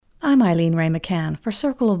I'm Eileen Ray McCann for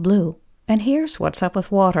Circle of Blue, and here's What's Up with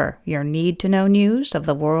Water, your need-to-know news of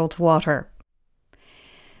the world's water.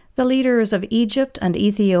 The leaders of Egypt and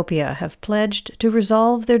Ethiopia have pledged to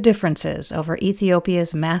resolve their differences over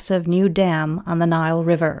Ethiopia's massive new dam on the Nile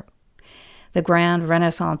River. The Grand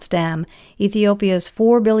Renaissance Dam, Ethiopia's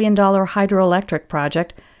 $4 billion hydroelectric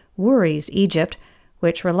project, worries Egypt,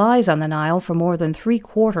 which relies on the Nile for more than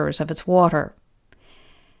 3/4 of its water.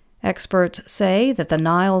 Experts say that the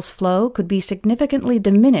Nile's flow could be significantly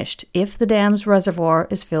diminished if the dam's reservoir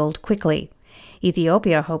is filled quickly.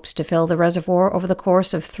 Ethiopia hopes to fill the reservoir over the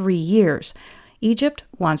course of 3 years. Egypt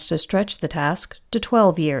wants to stretch the task to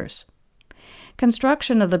 12 years.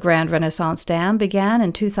 Construction of the Grand Renaissance Dam began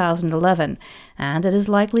in 2011, and it is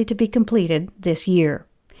likely to be completed this year.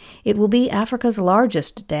 It will be Africa's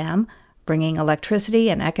largest dam, bringing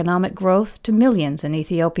electricity and economic growth to millions in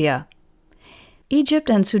Ethiopia. Egypt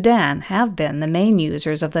and Sudan have been the main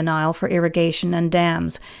users of the Nile for irrigation and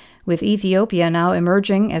dams. With Ethiopia now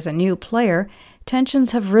emerging as a new player,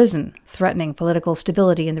 tensions have risen, threatening political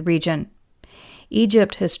stability in the region.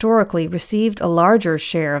 Egypt historically received a larger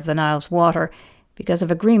share of the Nile's water because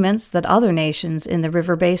of agreements that other nations in the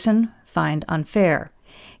river basin find unfair.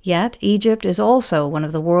 Yet Egypt is also one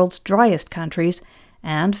of the world's driest countries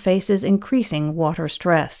and faces increasing water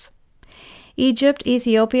stress. Egypt,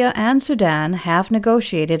 Ethiopia, and Sudan have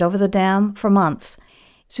negotiated over the dam for months.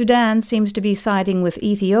 Sudan seems to be siding with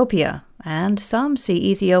Ethiopia, and some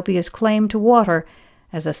see Ethiopia's claim to water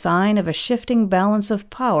as a sign of a shifting balance of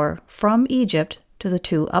power from Egypt to the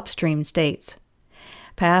two upstream states.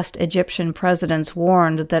 Past Egyptian presidents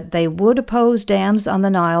warned that they would oppose dams on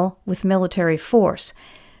the Nile with military force,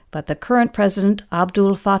 but the current president,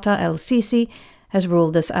 Abdul Fattah el-Sisi, has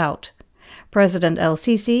ruled this out. President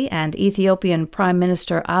el-Sisi and Ethiopian Prime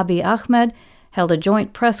Minister Abiy Ahmed held a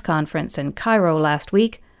joint press conference in Cairo last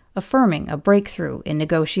week, affirming a breakthrough in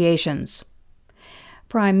negotiations.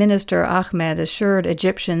 Prime Minister Ahmed assured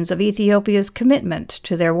Egyptians of Ethiopia's commitment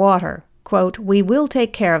to their water. Quote, "We will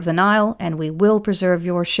take care of the Nile and we will preserve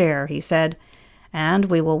your share," he said, "and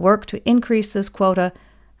we will work to increase this quota,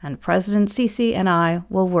 and President Sisi and I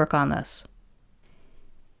will work on this."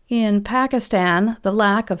 In Pakistan, the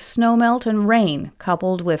lack of snowmelt and rain,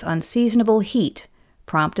 coupled with unseasonable heat,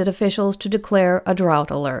 prompted officials to declare a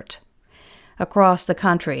drought alert. Across the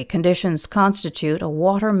country, conditions constitute a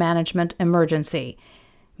water management emergency.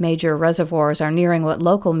 Major reservoirs are nearing what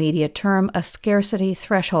local media term a scarcity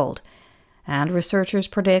threshold, and researchers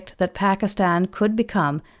predict that Pakistan could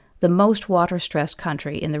become the most water-stressed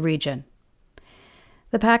country in the region.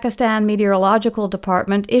 The Pakistan Meteorological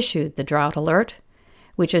Department issued the drought alert,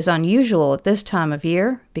 which is unusual at this time of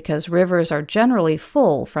year because rivers are generally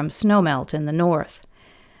full from snowmelt in the north.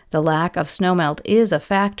 The lack of snowmelt is a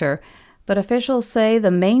factor, but officials say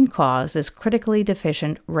the main cause is critically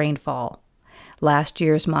deficient rainfall. Last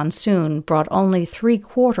year's monsoon brought only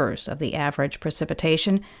 3/4 of the average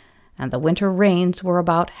precipitation, and the winter rains were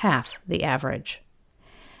about half the average.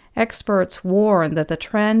 Experts warn that the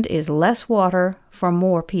trend is less water for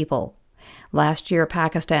more people. Last year,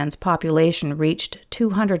 Pakistan's population reached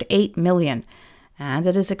 208 million, and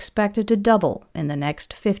it is expected to double in the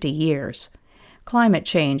next 50 years. Climate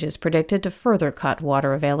change is predicted to further cut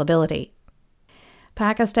water availability.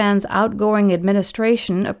 Pakistan's outgoing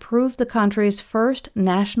administration approved the country's first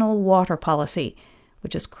national water policy,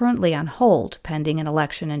 which is currently on hold pending an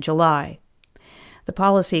election in July. The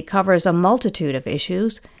policy covers a multitude of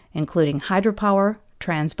issues, including hydropower,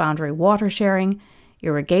 transboundary water sharing,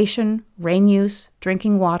 irrigation, rain use,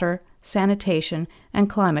 drinking water, sanitation, and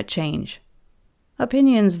climate change.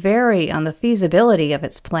 Opinions vary on the feasibility of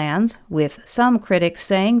its plans, with some critics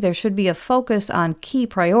saying there should be a focus on key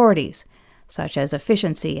priorities, such as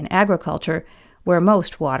efficiency in agriculture, where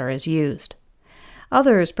most water is used.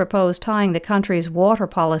 Others propose tying the country's water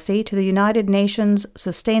policy to the United Nations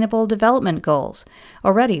Sustainable Development Goals,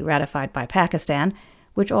 already ratified by Pakistan,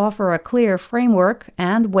 which offer a clear framework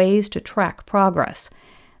and ways to track progress.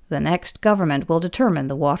 The next government will determine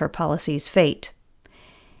the water policy's fate.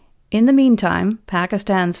 In the meantime,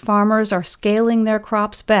 Pakistan's farmers are scaling their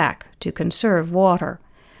crops back to conserve water.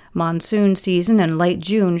 Monsoon season in late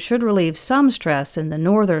June should relieve some stress in the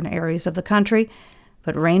northern areas of the country,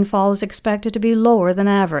 but rainfall is expected to be lower than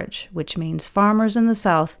average, which means farmers in the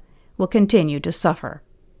south will continue to suffer.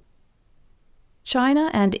 China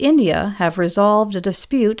and India have resolved a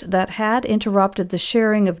dispute that had interrupted the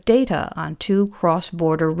sharing of data on two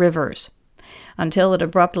cross-border rivers. Until it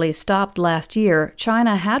abruptly stopped last year,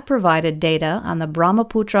 China had provided data on the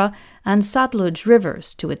Brahmaputra and Satluj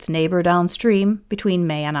rivers to its neighbor downstream between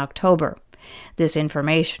May and October. This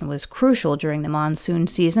information was crucial during the monsoon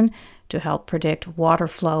season to help predict water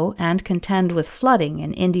flow and contend with flooding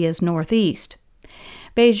in India's northeast.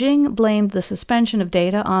 Beijing blamed the suspension of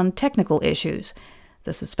data on technical issues.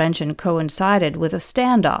 The suspension coincided with a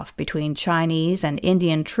standoff between Chinese and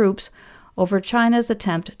Indian troops over China's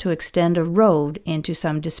attempt to extend a road into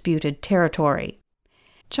some disputed territory.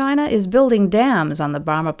 China is building dams on the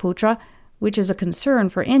Brahmaputra, which is a concern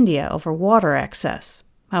for India over water excess.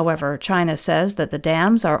 However, China says that the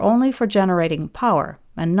dams are only for generating power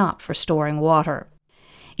and not for storing water.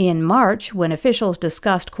 In March, when officials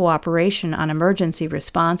discussed cooperation on emergency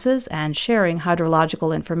responses and sharing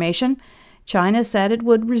hydrological information, China said it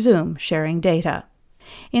would resume sharing data.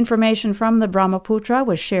 Information from the Brahmaputra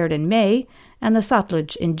was shared in May and the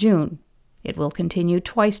Satluj in June. It will continue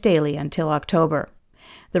twice daily until October.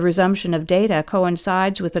 The resumption of data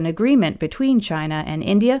coincides with an agreement between China and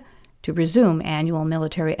India to resume annual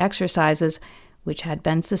military exercises, which had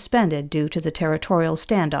been suspended due to the territorial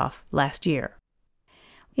standoff last year.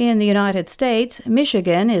 In the United States,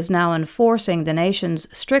 Michigan is now enforcing the nation's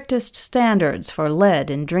strictest standards for lead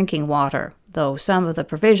in drinking water, though some of the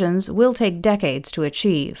provisions will take decades to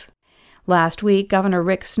achieve. Last week, Governor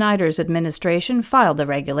Rick Snyder's administration filed the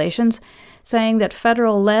regulations, saying that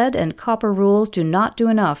federal lead and copper rules do not do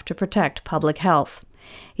enough to protect public health.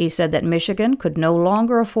 He said that Michigan could no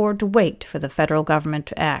longer afford to wait for the federal government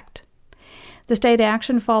to act. The state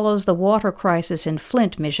action follows the water crisis in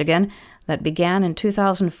Flint, Michigan, that began in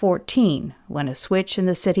 2014 when a switch in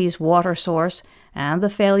the city's water source and the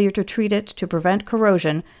failure to treat it to prevent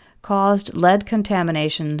corrosion caused lead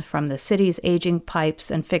contamination from the city's aging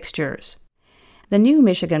pipes and fixtures. The new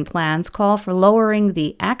Michigan plans call for lowering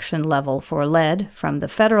the action level for lead from the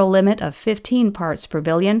federal limit of 15 parts per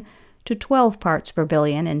billion to 12 parts per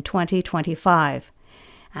billion in 2025.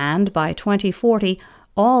 And by 2040,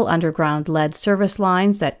 all underground lead service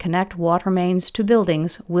lines that connect water mains to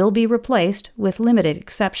buildings will be replaced with limited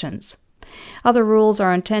exceptions. Other rules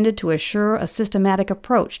are intended to assure a systematic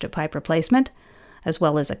approach to pipe replacement, as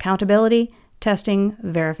well as accountability, testing,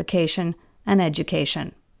 verification, and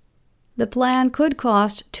education. The plan could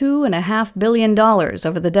cost $2.5 billion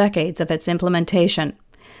over the decades of its implementation.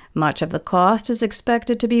 Much of the cost is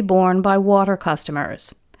expected to be borne by water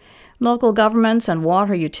customers. Local governments and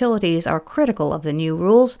water utilities are critical of the new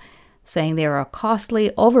rules, saying they are a costly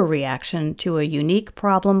overreaction to a unique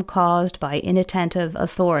problem caused by inattentive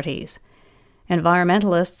authorities.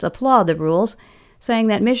 Environmentalists applaud the rules, saying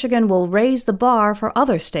that Michigan will raise the bar for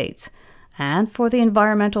other states and for the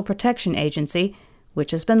Environmental Protection Agency,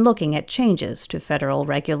 which has been looking at changes to federal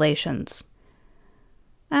regulations.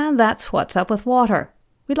 And that's What's Up with Water.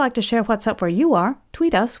 We'd like to share what's up where you are.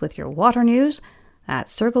 Tweet us with your water news at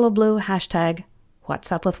Circle of Blue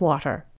 #WhatsUpWithWater.